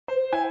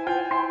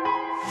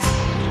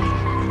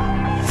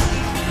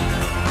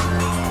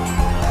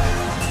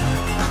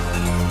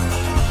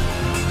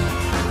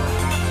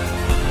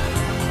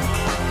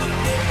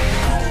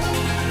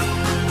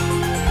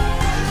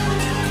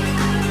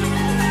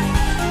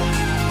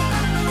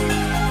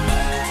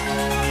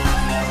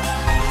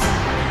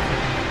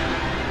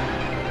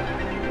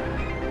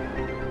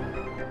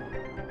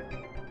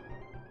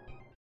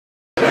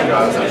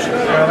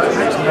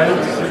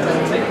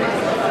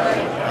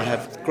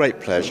great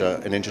pleasure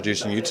in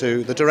introducing you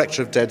to the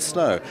director of Dead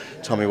Snow,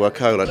 Tommy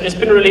Wirkola. It's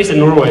been released in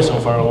Norway so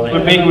far only.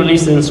 We're being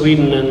released in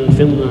Sweden and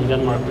Finland and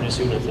Denmark pretty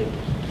soon, I think.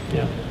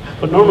 Yeah.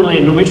 But normally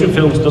Norwegian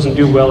films doesn't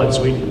do well in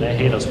Sweden. They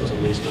hate us for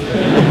some reason.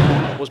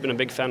 I've always been a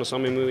big fan of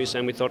zombie movies,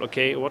 and we thought,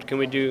 okay, what can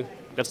we do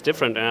that's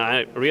different? And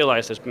I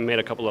realized there's been made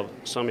a couple of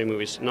zombie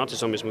movies, Nazi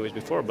zombies movies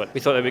before, but we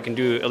thought that we can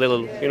do a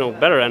little,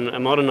 better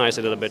and modernize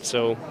it a little bit.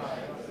 So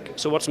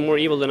what's more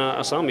evil than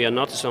a zombie? A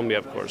Nazi zombie,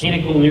 of course.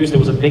 In Cool News, there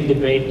was a big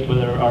debate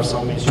whether our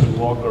zombies should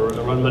walk or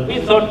run, but we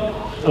thought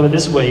of it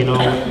this way,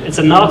 it's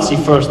a Nazi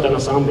first, then a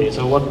zombie.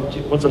 So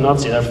what's a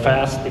Nazi? They're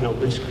fast,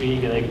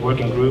 blitzkrieg, they work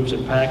in groups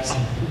and packs.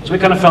 So we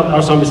kind of felt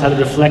our zombies had to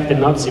reflect the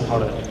Nazi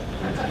part of it.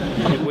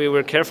 We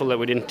were careful that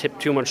we didn't tip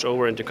too much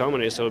over into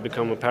comedy, so it would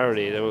become a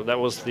parody. That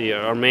was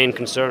our main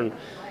concern.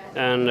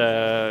 And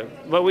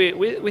but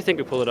we think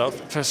we pulled it off.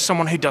 For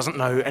someone who doesn't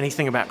know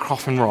anything about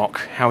Coffin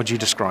Rock, how would you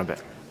describe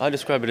it? I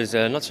describe it as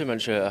not so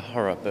much a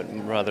horror, but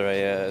rather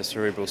a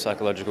cerebral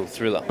psychological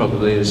thriller.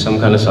 Probably there's some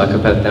kind of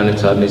psychopath down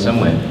inside me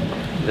somewhere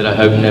that I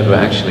hope never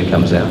actually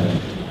comes out,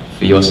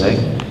 for your sake.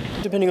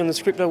 Depending on the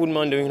script, I wouldn't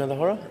mind doing another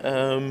horror.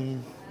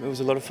 It was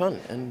a lot of fun,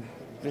 and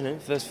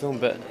first film,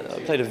 but I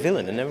played a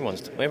villain, and everyone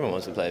wants to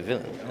play a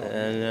villain.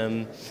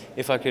 And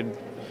if I could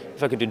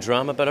do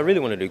drama, but I really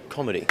want to do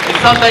comedy.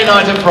 It's Sunday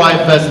night at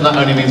FrightFest, and that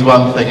only means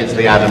one thing: it's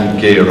the Adam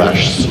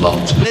Gearash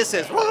slot. This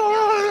is.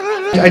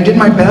 I did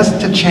my best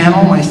to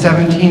channel my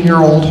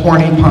 17-year-old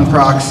horny punk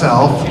rock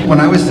self. When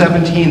I was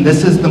 17,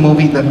 this is the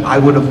movie that I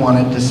would have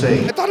wanted to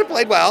see. I thought it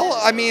played well.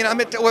 I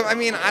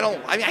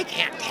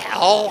can't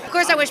tell. Of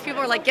course, I wish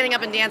people were like getting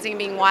up and dancing and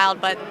being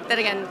wild, but then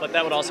again. But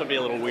that would also be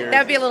a little weird.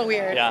 That would be a little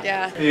weird.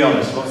 Yeah. Be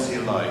honest, what's he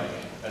like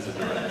as a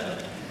director?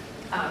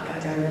 Oh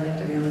God, do I really have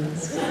to be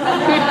honest?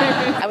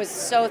 I was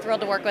so thrilled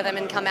to work with him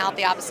and come out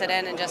the opposite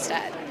end and just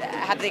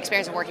have the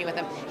experience of working with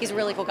him. He's a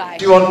really cool guy.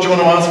 Do you want to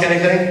ask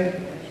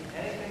anything?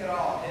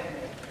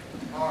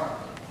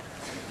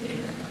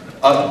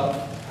 I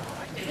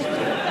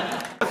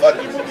thought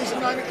your movie's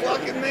at 9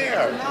 o'clock in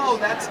there. No,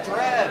 that's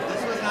Dread.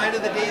 This was Night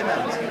of the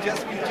Demons. You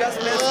just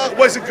missed it.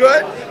 Was it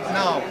good?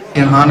 No.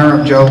 In honor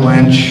of Joe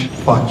Lynch,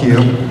 fuck you.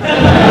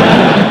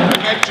 I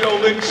met Joe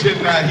Lynch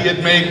and he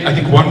had made, I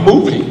think, one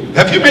movie.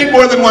 Have you made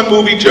more than one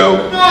movie, Joe?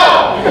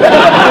 No!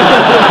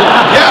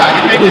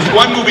 Yeah, he made this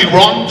one movie,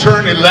 Wrong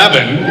Turn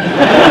 11.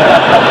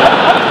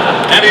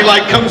 And he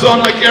comes on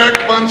like Eric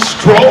von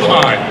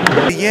Stroheim.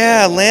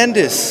 Yeah,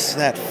 Landis,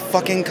 that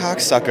fucking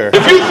cocksucker.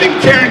 If you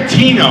think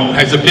Tarantino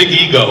has a big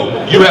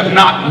ego, you have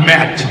not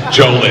met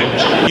Joe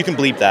Lynch. You can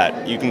bleep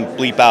that. You can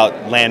bleep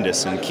out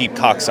Landis and keep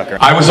cocksucker.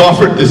 I was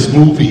offered this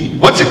movie.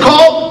 What's it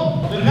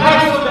called? The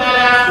Knights of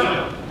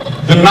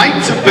Badassdom. The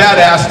Knights of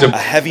Badassdom. A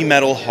heavy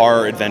metal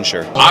horror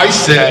adventure. I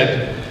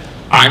said,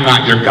 I'm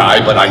not your guy,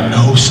 but I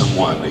know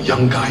someone, a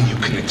young guy you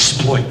can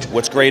exploit.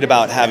 What's great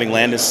about having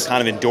Landis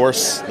kind of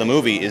endorse the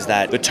movie is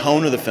that the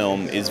tone of the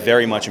film is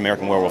very much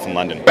American Werewolf in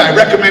London. I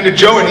recommended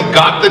Joe and he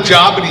got the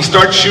job and he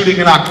starts shooting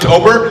in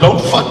October. Don't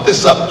fuck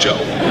this up, Joe.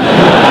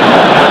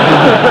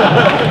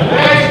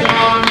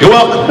 You're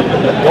welcome.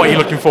 What are you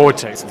looking forward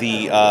to?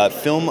 The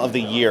film of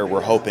the year,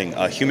 we're hoping,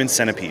 Human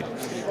Centipede,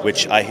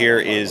 which I hear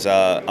is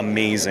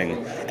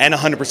amazing and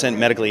 100%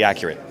 medically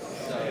accurate.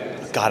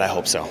 God, I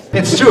hope so.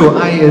 It's true.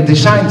 I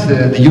designed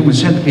the human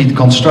centipede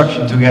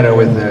construction together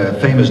with a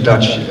famous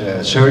Dutch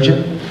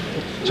surgeon.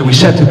 So we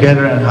sat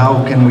together and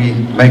how can we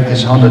make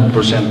this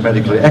 100%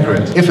 medically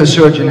accurate? If a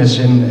surgeon is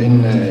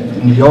in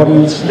the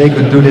audience, they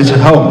could do this at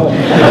home.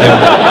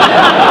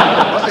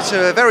 Well, it's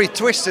a very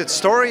twisted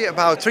story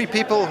about three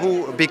people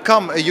who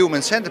become a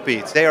human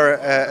centipede. They are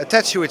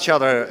attached to each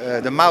other,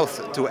 the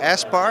mouth to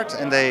ass part,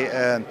 and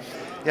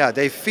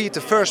they feed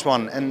the first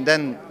one, and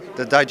then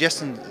the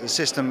digestion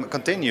system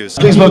continues.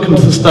 Please welcome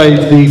to the stage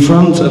the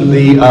front and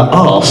the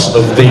arse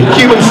of the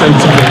human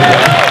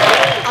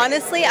centipede.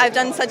 Honestly, I've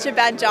done such a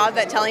bad job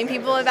at telling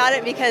people about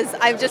it because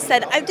I've just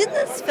said, I did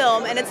this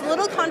film and it's a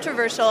little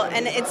controversial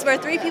and it's where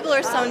three people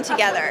are sewn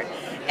together.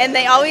 And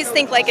they always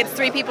think like it's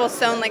three people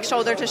sewn like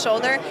shoulder to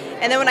shoulder.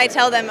 And then when I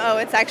tell them, oh,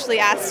 it's actually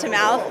ass to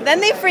mouth, then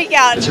they freak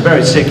out. It's a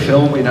very sick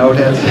film, we know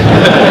that.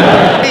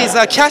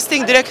 The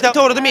casting director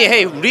told me,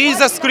 hey, read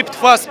the script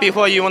first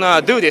before you want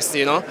to do this,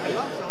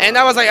 And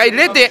I was like, I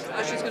read it,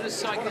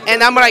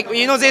 and I'm like,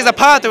 there's a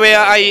part where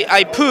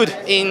I put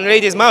in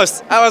lady's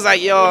mouth. I was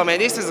like, yo, man,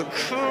 this is a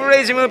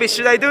crazy movie.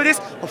 Should I do this?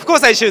 Of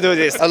course I should do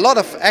this. A lot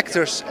of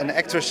actors and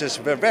actresses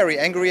were very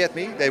angry at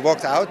me. They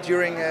walked out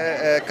during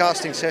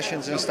casting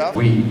sessions and stuff.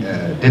 We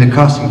did a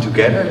casting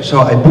together, so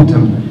I put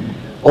them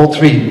all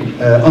three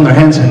on their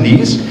hands and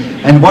knees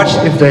and watched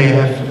if they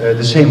have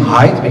the same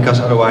height, because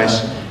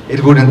otherwise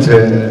it wouldn't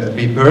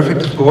be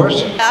perfect, of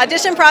course. The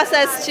audition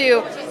process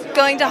to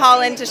going to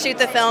Holland to shoot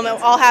the film, it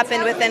all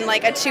happened within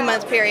like a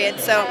 2-month period.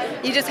 So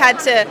you just had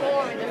to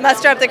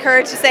muster up the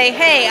courage to say,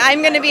 hey,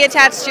 I'm going to be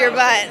attached to your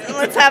butt.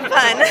 Let's have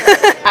fun.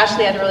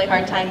 Ashley had a really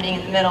hard time being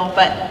in the middle,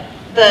 but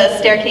the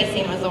staircase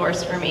scene was the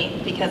worst for me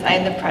because I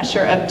had the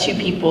pressure of two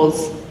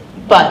people's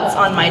butts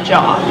on my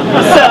jaw.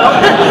 So,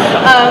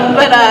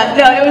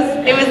 no,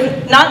 it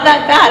was not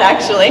that bad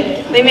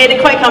actually. They made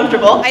it quite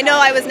comfortable. I know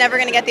I was never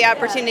going to get the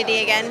opportunity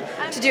again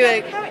to do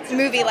a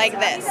movie like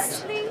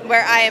this,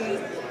 where I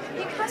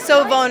am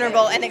so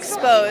vulnerable and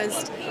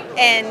exposed,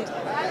 and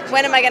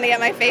when am I going to get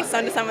my face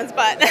onto someone's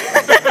butt?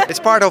 It's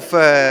part of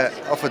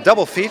a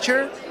double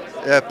feature.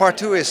 Part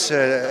 2 is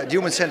the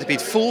Human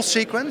Centipede full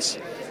sequence.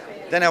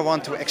 Then I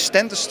want to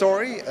extend the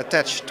story,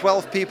 attach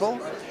 12 people,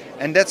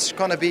 and that's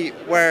going to be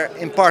where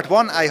in part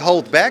 1 I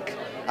hold back.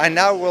 I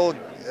now will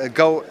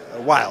go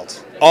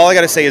wild. All I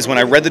gotta say is when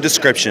I read the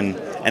description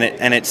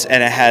and it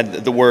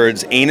had the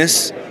words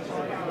anus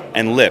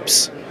and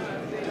lips,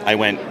 I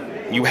went,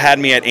 you had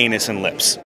me at anus and lips.